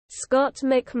Scott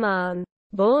McMahon,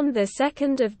 born 2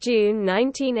 June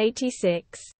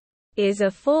 1986, is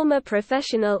a former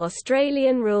professional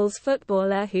Australian rules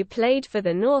footballer who played for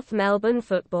the North Melbourne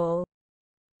Football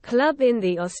Club in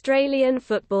the Australian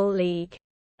Football League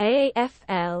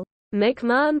 (AFL).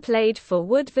 McMahon played for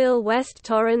Woodville West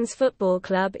Torrens Football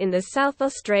Club in the South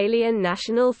Australian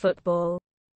National Football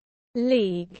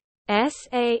League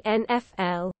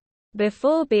 (SANFL),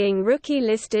 before being rookie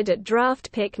listed at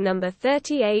draft pick number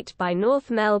 38 by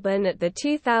North Melbourne at the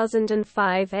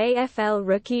 2005 AFL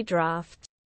Rookie Draft.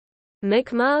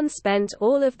 McMahon spent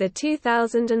all of the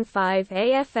 2005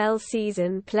 AFL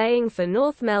season playing for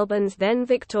North Melbourne's then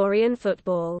Victorian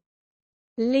Football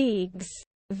League's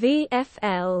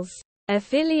VFL's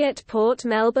affiliate Port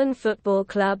Melbourne Football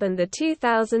Club and the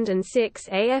 2006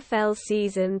 AFL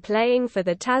season playing for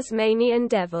the Tasmanian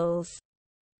Devils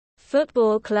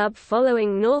Football Club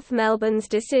following North Melbourne's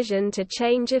decision to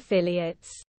change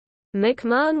affiliates.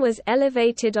 McMahon was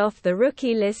elevated off the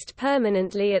rookie list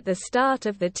permanently at the start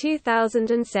of the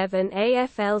 2007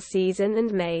 AFL season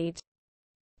and made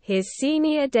his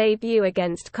senior debut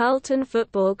against Carlton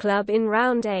Football Club in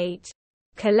Round 8,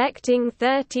 collecting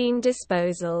 13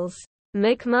 disposals.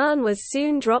 McMahon was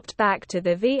soon dropped back to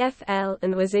the VFL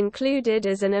and was included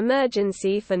as an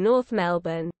emergency for North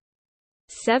Melbourne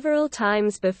several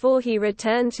times before he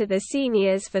returned to the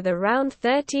seniors for the Round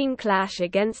 13 clash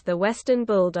against the Western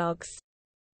Bulldogs.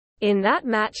 In that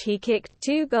match he kicked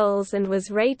 2 goals and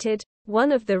was rated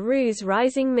one of the Roos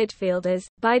rising midfielders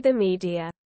by the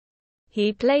media.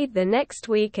 He played the next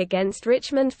week against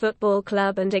Richmond Football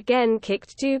Club and again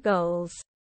kicked 2 goals,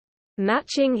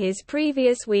 matching his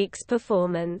previous week's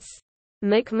performance.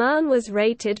 McMahon was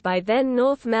rated by then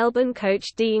North Melbourne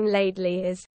coach Dean Laidley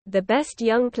as the best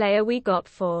young player we got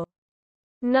for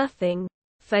nothing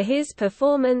for his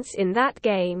performance in that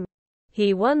game.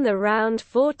 He won the Round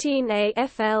 14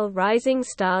 AFL Rising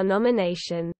Star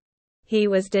nomination. He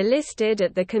was delisted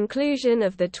at the conclusion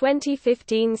of the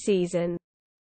 2015 season.